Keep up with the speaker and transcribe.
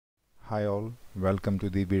Hi all, welcome to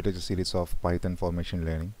the video lecture series of Python for machine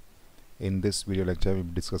learning. In this video lecture we'll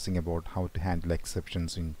be discussing about how to handle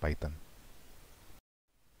exceptions in Python.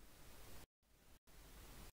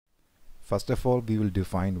 First of all, we will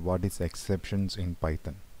define what is exceptions in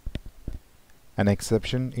Python. An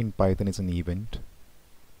exception in Python is an event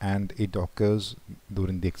and it occurs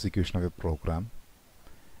during the execution of a program,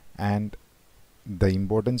 and the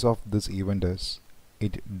importance of this event is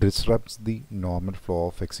it disrupts the normal flow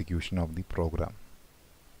of execution of the program.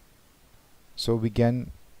 So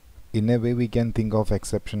in a way we can think of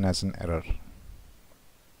exception as an error.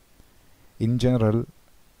 In general,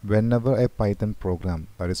 whenever a Python program,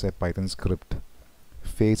 that is a Python script,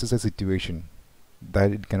 faces a situation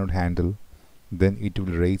that it cannot handle, then it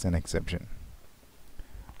will raise an exception.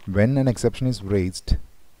 When an exception is raised,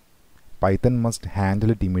 Python must handle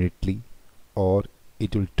it immediately or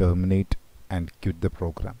it will terminate and quit the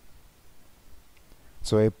program.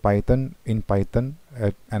 So in Python,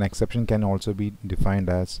 an exception can also be defined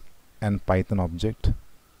as an Python object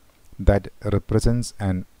that represents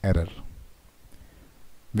an error.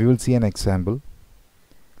 We will see an example.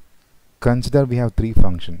 Consider we have three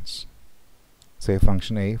functions, say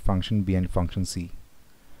function A, function B and function C.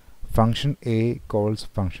 Function A calls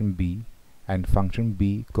function B and function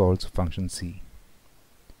B calls function C.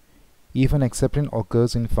 If an exception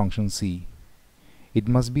occurs in function C, it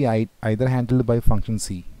must be either handled by function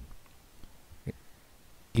C.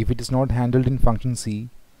 If it is not handled in function C,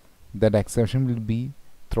 that exception will be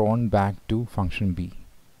thrown back to function B.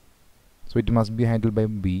 So it must be handled by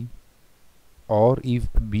B, or if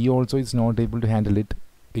B also is not able to handle it,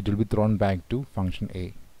 it will be thrown back to function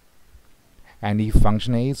A. And if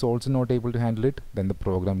function A is also not able to handle it, then the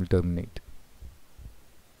program will terminate.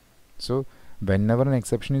 So whenever an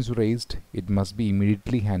exception is raised, it must be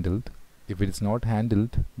immediately handled. If it is not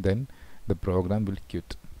handled, then the program will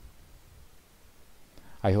quit.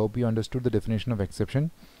 I hope you understood the definition of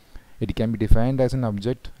exception. It can be defined as an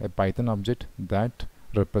object, a Python object that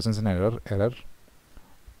represents an error,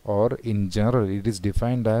 or in general it is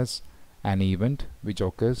defined as an event which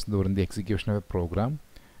occurs during the execution of a program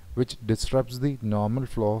which disrupts the normal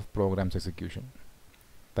flow of program's execution.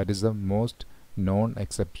 That is the most known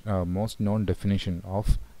definition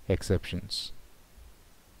of exceptions.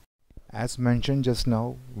 As mentioned just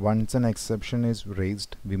now, once an exception is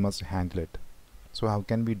raised, we must handle it. So how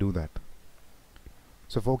can we do that?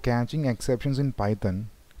 So for catching exceptions in Python,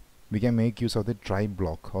 we can make use of the try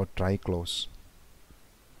block or try clause.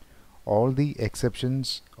 All the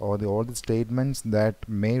exceptions or all the statements that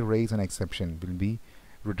may raise an exception will be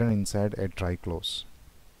written inside a try clause.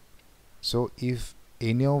 So if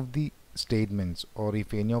any of the statements or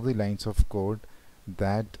if any of the lines of code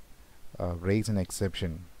that raise an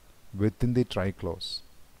exception within the try clause,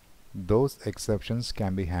 those exceptions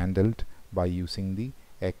can be handled by using the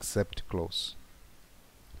except clause.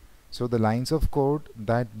 So the lines of code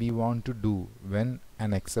that we want to do when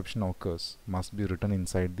an exception occurs must be written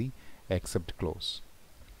inside the except clause,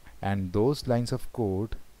 and those lines of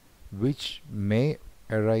code which may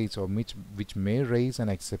arise or which may raise an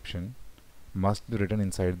exception must be written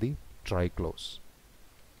inside the try clause.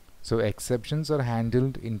 So exceptions are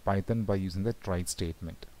handled in Python by using the try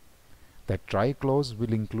statement. That try clause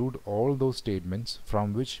will include all those statements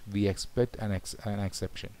from which we expect an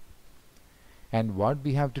exception. And what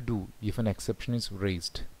we have to do if an exception is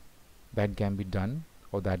raised, that can be done,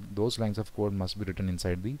 or that those lines of code must be written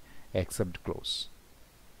inside the except clause.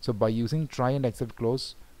 So by using try and except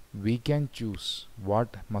clause, we can choose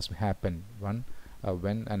what must happen when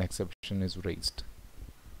an exception is raised.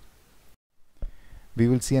 We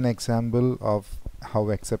will see an example of how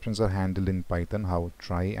exceptions are handled in Python, how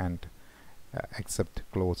try and except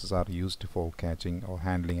clauses are used for catching or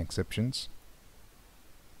handling exceptions.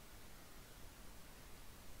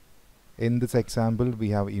 In this example, we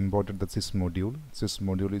have imported the sys module. Sys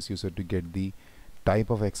module is used to get the type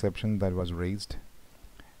of exception that was raised,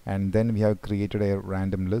 and then we have created a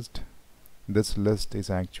random list. This list is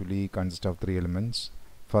actually consists of three elements.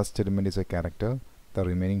 First element is a character. The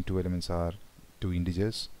remaining two elements are two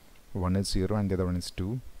integers. One is 0 and the other one is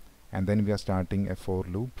 2. And then we are starting a for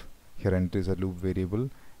loop. Here enters a loop variable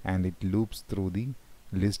and it loops through the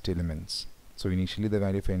list elements. So initially the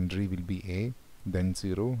value of entry will be A, then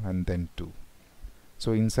 0 and then 2.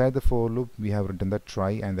 So inside the for loop we have written the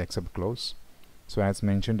try and the except clause. So as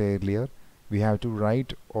mentioned earlier, we have to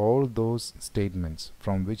write all those statements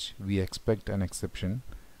from which we expect an exception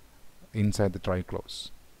inside the try clause.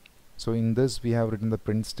 So in this we have written the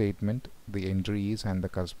print statement. The entry is and the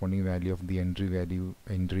corresponding value of the entry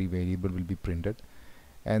variable will be printed,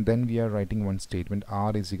 and then we are writing one statement,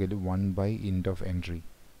 r is equal to 1 by int of entry.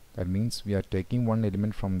 That means we are taking one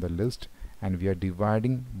element from the list and we are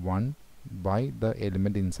dividing 1 by the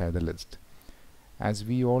element inside the list. As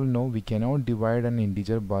we all know, we cannot divide an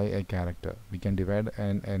integer by a character. We can divide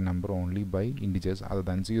a number only by integers other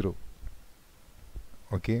than 0.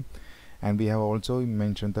 Okay, and we have also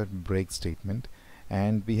mentioned that break statement,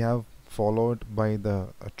 and we have followed by the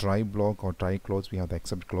try block or try clause. We have the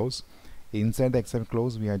except clause. Inside the except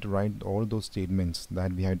clause, we have to write all those statements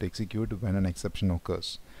that we have to execute when an exception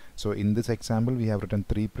occurs. So in this example, we have written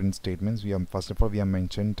 3 print statements. We have, first of all, we have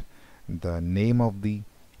mentioned the name of the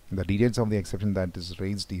details of the exception that is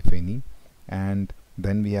raised, if any, and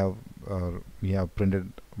then we have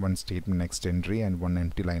printed one statement next entry and one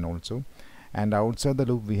empty line also, and outside the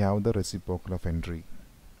loop we have the reciprocal of entry.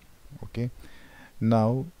 Okay,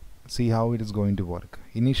 now see how it is going to work.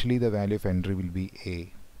 Initially the value of entry will be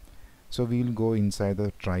a, so we will go inside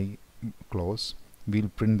the try clause. We will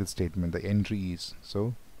print the statement, the entry is,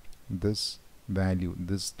 so this value,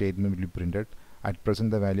 this statement will be printed. At present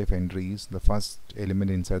the value of entry is the first element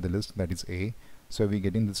inside the list, that is a, so we are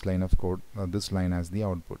getting this line of code, this line as the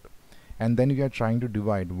output. And then we are trying to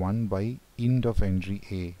divide 1 by int of entry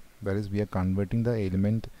a, that is we are converting the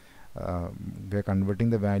element, we are converting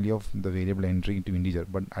the value of the variable entry into integer,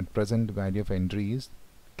 but at present the value of entry is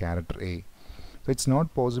character a, so it's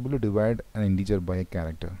not possible to divide an integer by a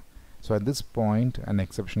character. So at this point an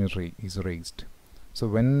exception is raised. So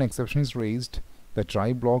when an exception is raised, the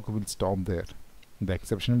try block will stop there. The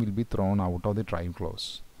exception will be thrown out of the try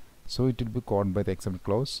clause, so it will be caught by the except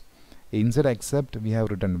clause. Inside except we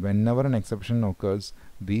have written whenever an exception occurs,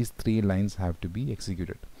 these 3 lines have to be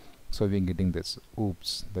executed. So we are getting this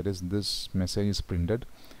oops, that is this message is printed.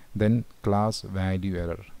 Then class value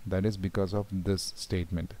error, that is because of this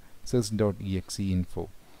statement sys.exe info.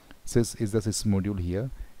 Sys is the sys module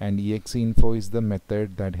here, and exe info is the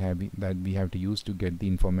method that we have to use to get the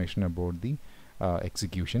information about the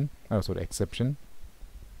exception.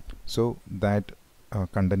 So that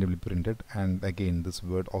content will be printed, and again this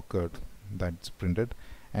word occurred, that's printed,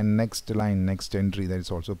 and next line, next entry, that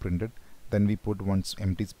is also printed. Then we put one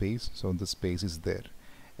empty space, so the space is there.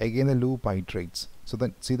 Again the loop iterates, so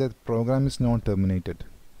that see that program is not terminated,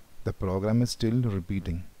 the program is still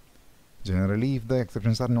repeating. Generally if the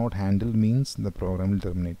exceptions are not handled means the program will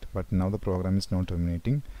terminate, but now the program is not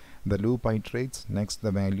terminating. The loop iterates. Next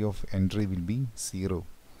the value of entry will be 0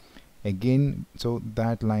 again, so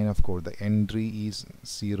that line of code, the entry is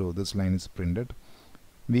 0, this line is printed.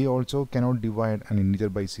 We also cannot divide an integer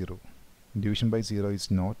by 0. Division by 0 is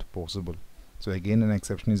not possible, so again an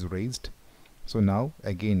exception is raised. So now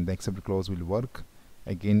again the except clause will work.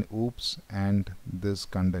 Again oops, and this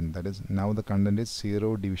content, that is now the content is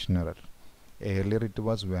 0 division error. Earlier it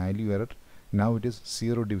was value error, now it is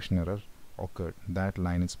 0 division error occurred, that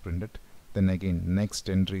line is printed. Then again next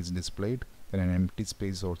entry is displayed, then an empty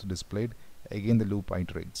space is also displayed. Again the loop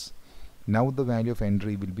iterates. Now the value of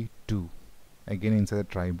entry will be 2. Again inside the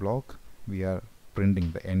try block we are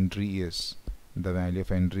printing the entry is, the value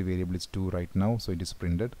of entry variable is 2 right now, so it is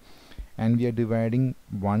printed, and we are dividing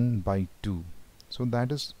 1 by 2. So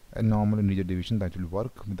that is a normal integer division that will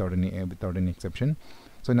work without any exception.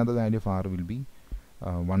 So another value of r will be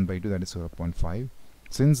 1 by 2, that is 0.5.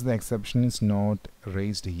 Since the exception is not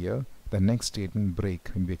raised here, the next statement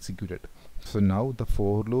break will be executed. So now the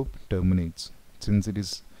for loop terminates. Since it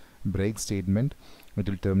is break statement, it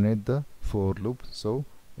will terminate the for loop, so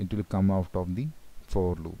it will come out of the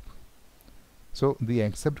for loop. So the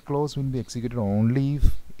except clause will be executed only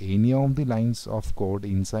if any of the lines of code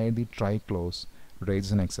inside the try clause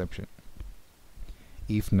raises an exception.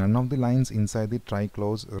 If none of the lines inside the try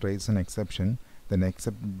clause raise an exception, then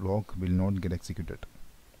except block will not get executed.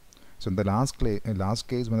 So in the last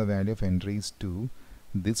case, when the value of entry is 2,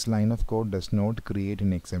 this line of code does not create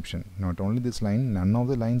an exception. Not only this line, none of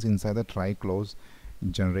the lines inside the try clause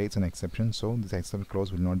generates an exception, so this except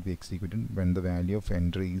clause will not be executed when the value of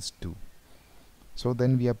entry is 2. So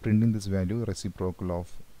then we are printing this value reciprocal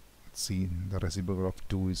of, see, the reciprocal of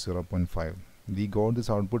 2 is 0.5. We got this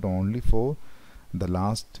output only for the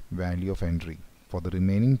last value of entry. For the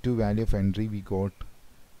remaining 2 value of entry we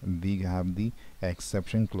have the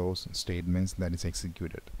exception clause statements that is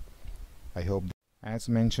executed. I hope, as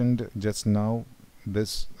mentioned just now,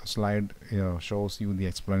 this slide shows you the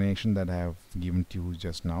explanation that I have given to you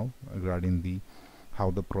just now regarding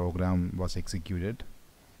how the program was executed.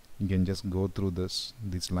 You can just go through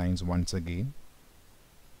these lines once again.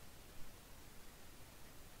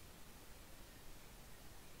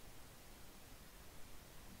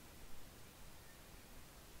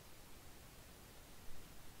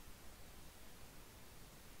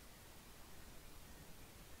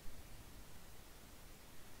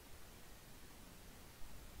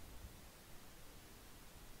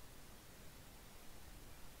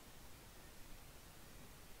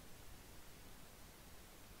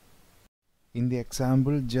 In the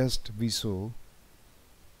example just we saw,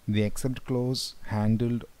 the except clause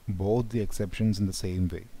handled both the exceptions in the same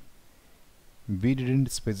way. We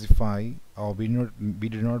didn't specify, or we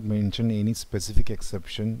did not mention any specific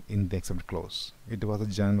exception in the except clause. It was a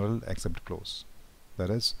general except clause. That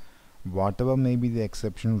is, whatever may be the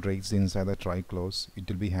exception raised inside the try clause, it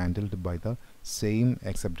will be handled by the same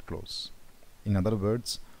except clause. In other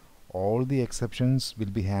words, all the exceptions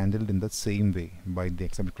will be handled in the same way by the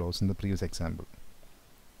except clause in the previous example.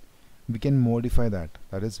 We can modify that.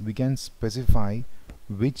 That is, we can specify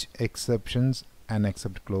which exceptions an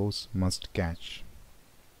except clause must catch.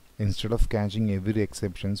 Instead of catching every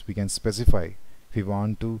exceptions, we can specify if we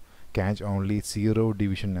want to catch only zero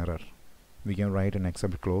division error. We can write an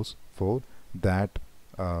except clause for that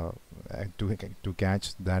to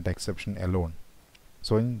catch that exception alone.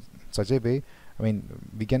 So in such a way,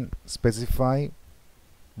 we can specify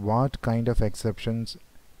what kind of exceptions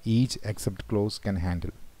each except clause can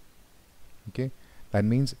handle. Okay, that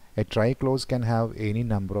means a try clause can have any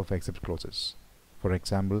number of except clauses. For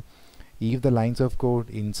example, if the lines of code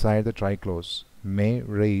inside the try clause may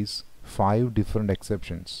raise 5 different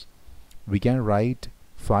exceptions, we can write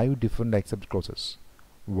 5 different except clauses,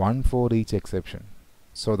 one for each exception,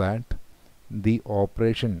 so that the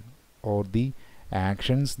operation or the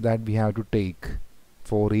actions that we have to take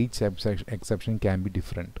for each exception can be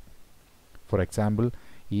different. For example,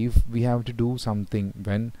 if we have to do something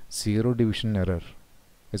when zero division error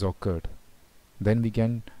is occurred, then we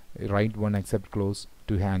can write one except clause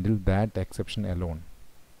to handle that exception alone.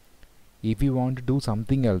 If we want to do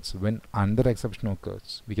something else when another exception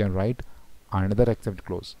occurs, we can write another except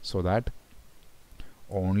clause, so that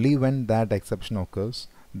only when that exception occurs,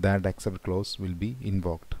 that except clause will be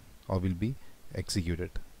invoked or will be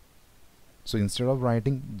executed. So instead of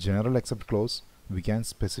writing general except clause, we can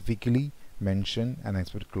specifically mention an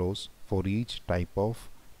except clause for each type of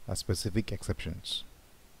specific exceptions.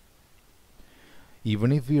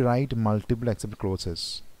 Even if we write multiple except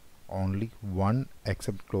clauses, only one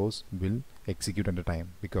except clause will execute at a time,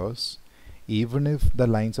 because even if the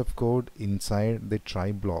lines of code inside the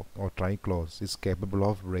try block or try clause is capable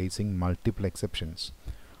of raising multiple exceptions,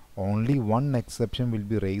 only one exception will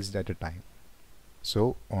be raised at a time.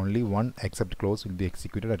 So only one except clause will be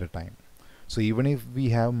executed at a time. So even if we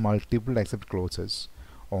have multiple except clauses,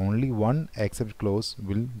 only one except clause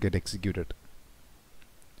will get executed.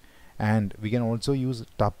 And we can also use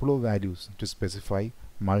tuple of values to specify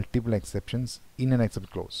multiple exceptions in an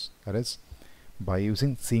except clause. That is, by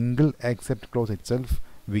using single except clause itself,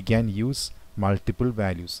 we can use multiple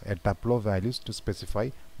values, a tuple of values, to specify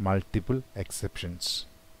multiple exceptions.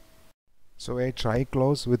 So a try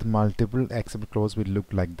clause with multiple except clause will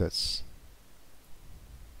look like this.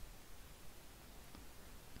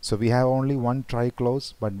 So we have only one try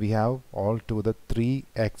clause, but we have altogether 3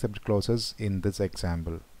 except clauses in this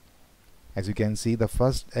example. As you can see, the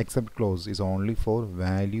first except clause is only for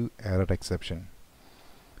value error exception.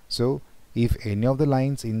 So if any of the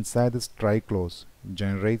lines inside this try clause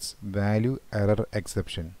generates value error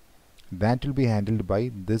exception, that will be handled by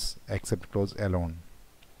this except clause alone.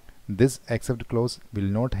 This except clause will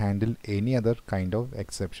not handle any other kind of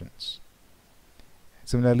exceptions.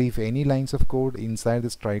 Similarly, if any lines of code inside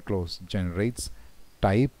this try clause generates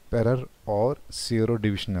type error or zero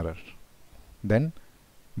division error, then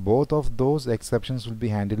both of those exceptions will be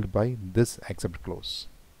handled by this except clause.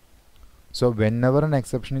 So whenever an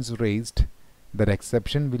exception is raised, that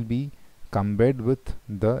exception will be compared with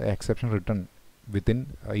the exception written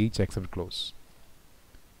within each except clause.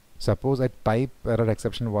 Suppose a type error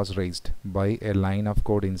exception was raised by a line of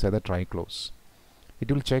code inside the try clause.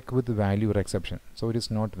 It will check with value error exception. So it is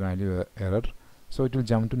not value error. So it will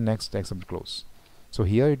jump to next except clause. So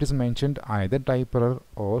here it is mentioned either type error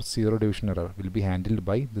or zero division error will be handled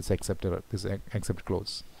by this except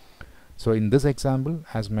clause. So in this example,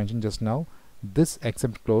 as mentioned just now, this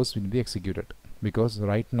except clause will be executed, because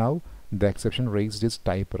right now the exception raised is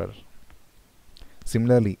type error.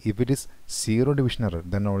 Similarly, if it is zero division error,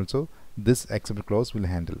 then also this except clause will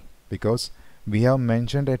handle, because we have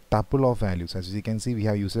mentioned a tuple of values. As you can see, we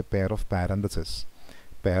have used a pair of parentheses.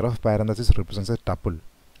 Pair of parentheses represents a tuple.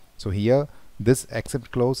 So here this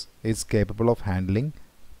except clause is capable of handling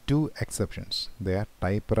 2 exceptions. They are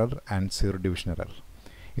type error and zero division error.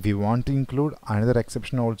 If you want to include another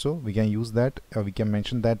exception also, we can use that, we can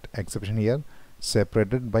mention that exception here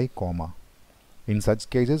separated by comma. In such a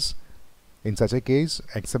case,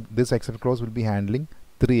 this except clause will be handling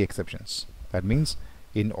 3 exceptions. That means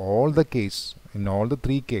in all the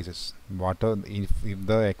 3 cases, if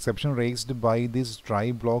the exception raised by this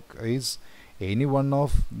try block is any one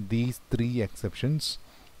of these 3 exceptions,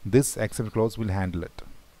 this except clause will handle it.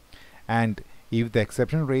 And if the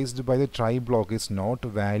exception raised by the try block is not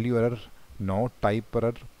value error, not type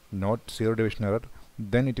error, not zero division error,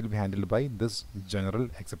 then it will be handled by this general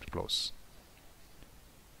except clause.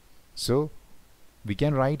 So we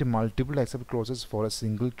can write multiple except clauses for a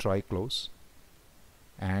single try clause,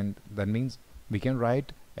 and that means we can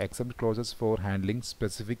write except clauses for handling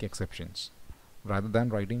specific exceptions rather than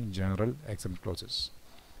writing general except clauses.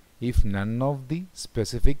 If none of the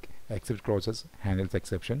specific except clauses handles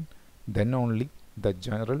exception, then only the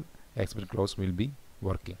general except clause will be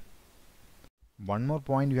working. One more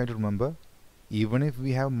point you have to remember: even if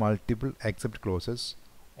we have multiple except clauses,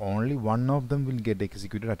 only one of them will get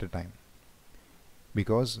executed at a time,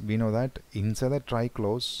 because we know that inside the try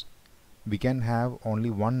clause we can have only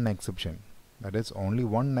one exception. That is, only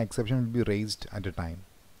one exception will be raised at a time.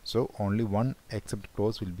 So only one except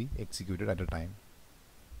clause will be executed at a time.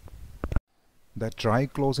 The try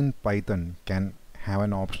clause in Python can have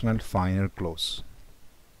an optional final clause.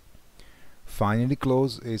 Finally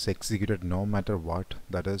clause is executed no matter what,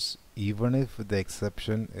 that is, even if the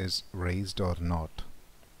exception is raised or not.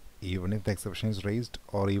 Even if the exception is raised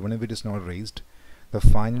or even if it is not raised, the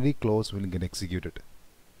finally clause will get executed.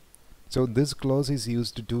 So this clause is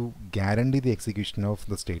used to guarantee the execution of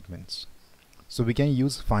the statements. So we can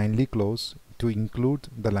use finally clause to include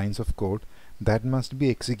the lines of code that must be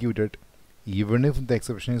executed even if the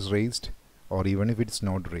exception is raised or even if it is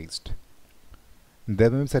not raised. There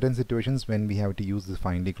may be certain situations when we have to use the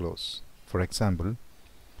finally clause. For example,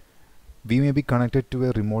 we may be connected to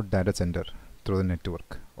a remote data center through the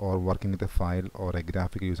network or working with a file or a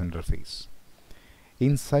graphical user interface.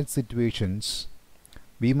 In such situations,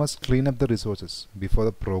 we must clean up the resources before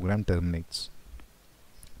the program terminates.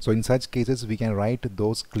 So in such cases, we can write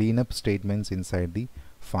those cleanup statements inside the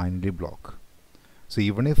finally block. So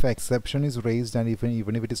even if exception is raised and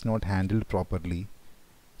even if it is not handled properly,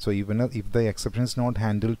 so even if the exception is not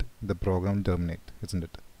handled, the program will terminate, isn't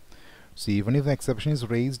it? So even if exception is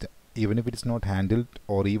raised, even if it is not handled,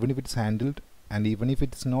 or even if it is handled and even if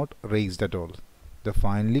it is not raised at all, the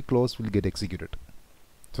finally clause will get executed.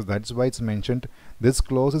 So that's why it's mentioned this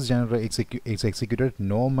clause is generally executed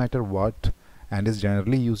no matter what and is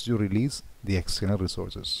generally used to release the external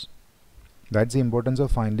resources. That's the importance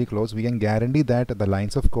of finally clause. We can guarantee that the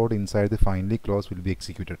lines of code inside the finally clause will be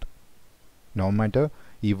executed no matter,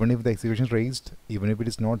 even if the execution is raised, even if it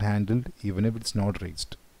is not handled, even if it is not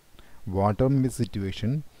raised. Whatever may be the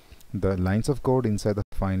situation, the lines of code inside the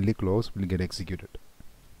finally clause will get executed.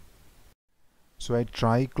 So a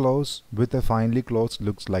try clause with a finally clause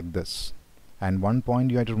looks like this. And one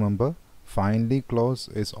point you have to remember, finally clause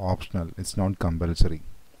is optional, it's not compulsory.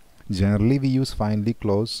 Generally we use finally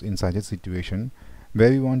clause in such a situation where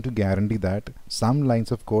we want to guarantee that some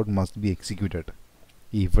lines of code must be executed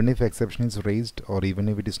even if exception is raised or even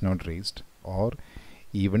if it is not raised, or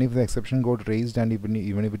even if the exception got raised and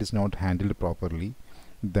even if it is not handled properly,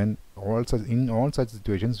 then in all such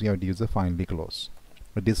situations we have to use a finally clause.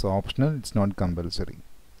 It is optional, it's not compulsory.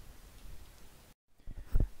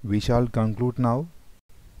 We shall conclude now.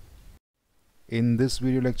 In this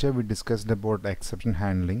video lecture we discussed about exception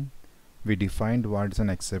handling. We defined what is an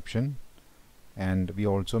exception, and we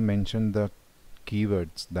also mentioned the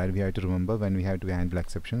keywords that we have to remember when we have to handle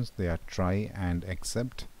exceptions. They are try and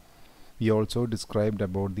except. We also described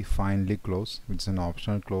about the finally clause, which is an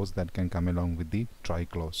optional clause that can come along with the try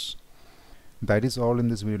clause. That is all in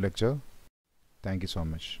this video lecture. Thank you so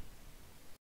much.